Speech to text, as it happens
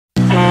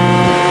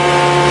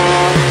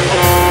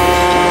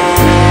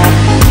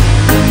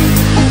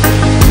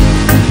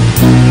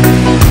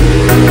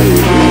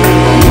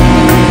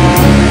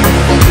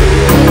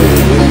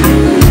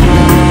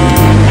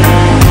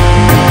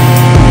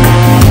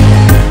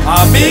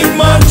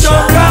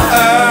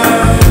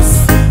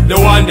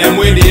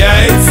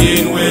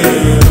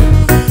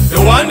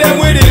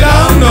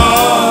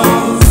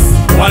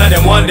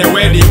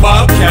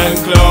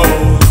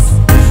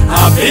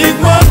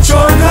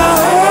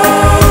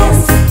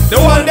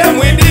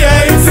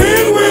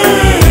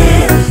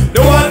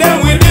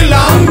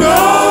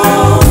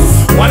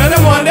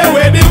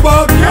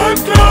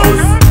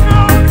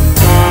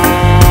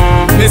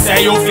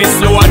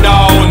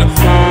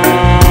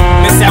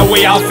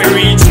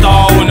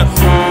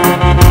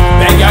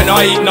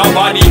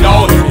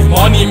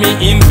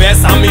me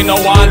invest and me no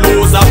want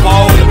lose a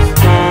pound.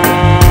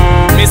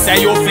 Me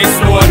say you fi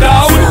slow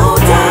down.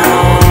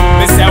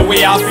 Me say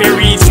we have to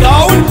reach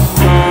down.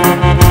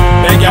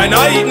 Beg you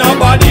no hit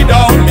nobody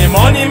down. Me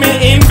money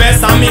me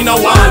invest and me no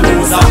want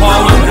lose a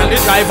pound. The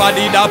driver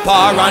did a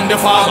par and the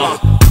farmer.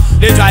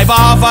 The driver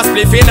have a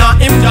spliff in a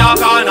him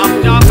dark corner.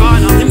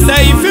 Him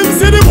say if him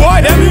see the boy,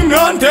 then him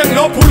not take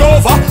no pull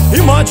over.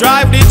 Him a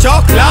drive the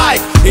truck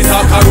like it's a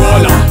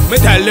Corolla. Me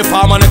tell the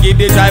farmer to give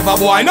the driver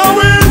boy no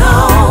win.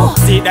 No.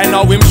 See then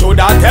now him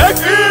shoulda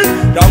take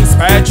it down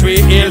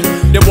Spare-Tree Hill.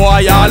 The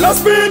boy all a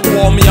speed.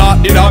 Oh me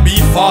heart did a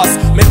beat fast.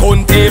 Me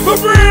couldn't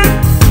even breathe.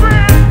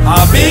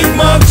 A big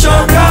Mack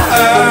truck a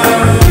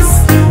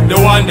hearse. The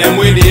one them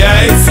with the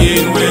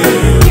 18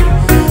 wheel.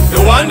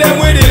 The one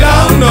them with the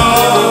long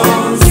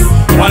nose.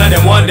 One of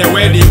them one day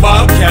where the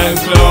back can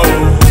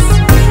close.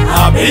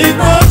 A big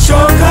Mack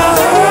truck a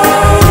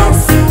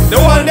hearse. The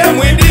one them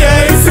with the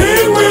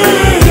 18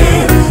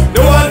 wheel. The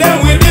one them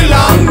with the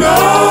long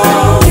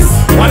nose.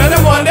 One of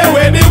them one day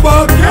where the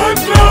back can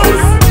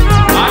close.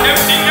 And them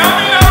thing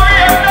we no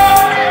real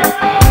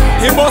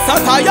now. He must a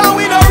tire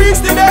we no reach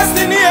the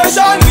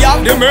destination. We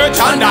have the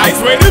merchandise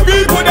where the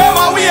people them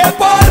a wait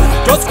for.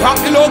 Just crack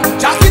the look,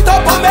 jack it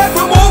up and make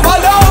we move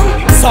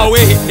along. So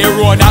we hit the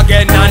road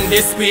again and the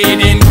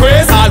speed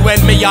increase. All when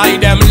me eye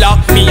them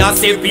lock me and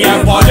see fear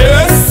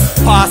police.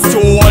 Pass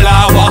through all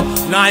hour,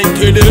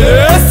 90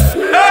 days.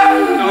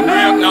 No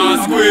break,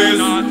 no squeeze.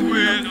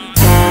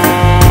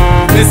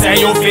 Me say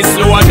you fi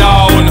slow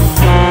down.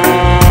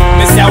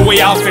 Me say we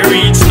have to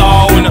reach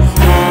down.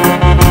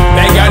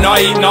 Beg you no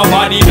hit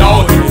nobody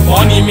down.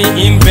 Money me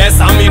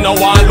invest and me no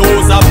want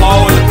lose a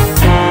pound.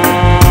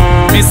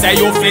 Me say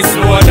you fi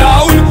slow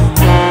down.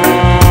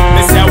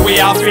 Me say we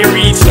have to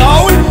reach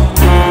down.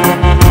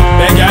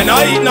 Beg you no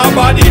hit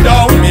nobody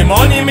down. Me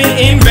money me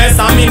invest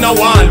and me no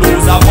want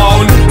lose a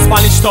pound.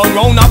 Spanish town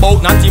round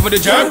about, not even the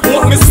jerk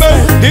walk me smell.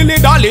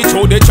 Dilly-dally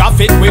through the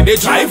traffic with the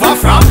driver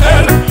from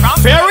hell.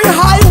 Very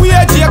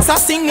highway jakes a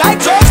sing like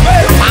church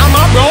bell. I'm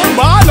a brown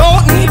ball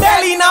out, me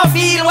belly no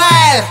feel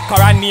well.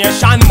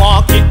 Coronation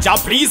market, ja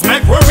please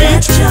make we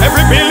reach.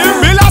 Every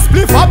bill a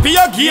spliff up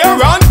your gear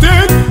and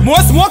thing.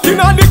 More smoking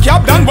on the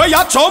cab than where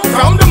you jump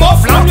from the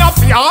muffler. Your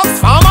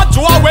fiance farmer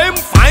Joe away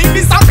find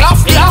this a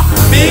class here.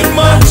 Big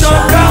Mack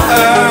truck a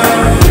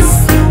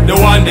hearse. The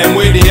one them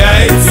with the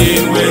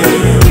 18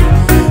 wheel.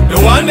 The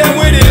one them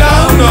with the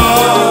long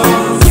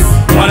nose.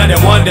 One of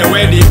them one day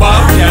where the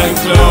back can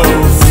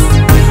close.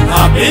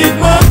 A big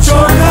Mack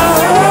truck a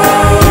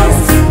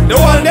hearse. The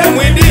one them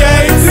with the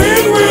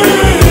 18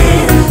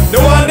 wheel. The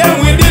one them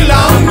with the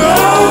long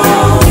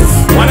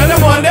nose. One of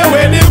them one day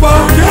where the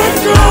back can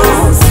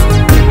close.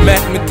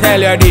 Let me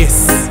tell you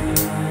this.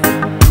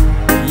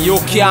 You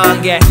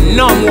can't get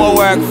no more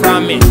work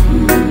from me.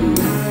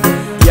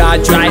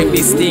 You drive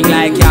this thing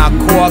like you're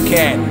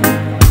cocaine.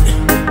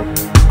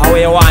 How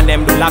you want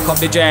them to lock up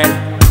the jail?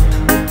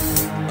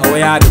 How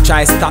you have to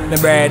try stop me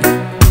bread?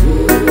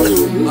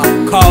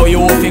 How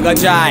you figure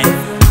jive?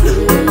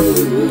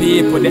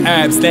 People the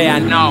herbs they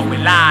and now we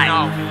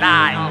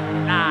lie.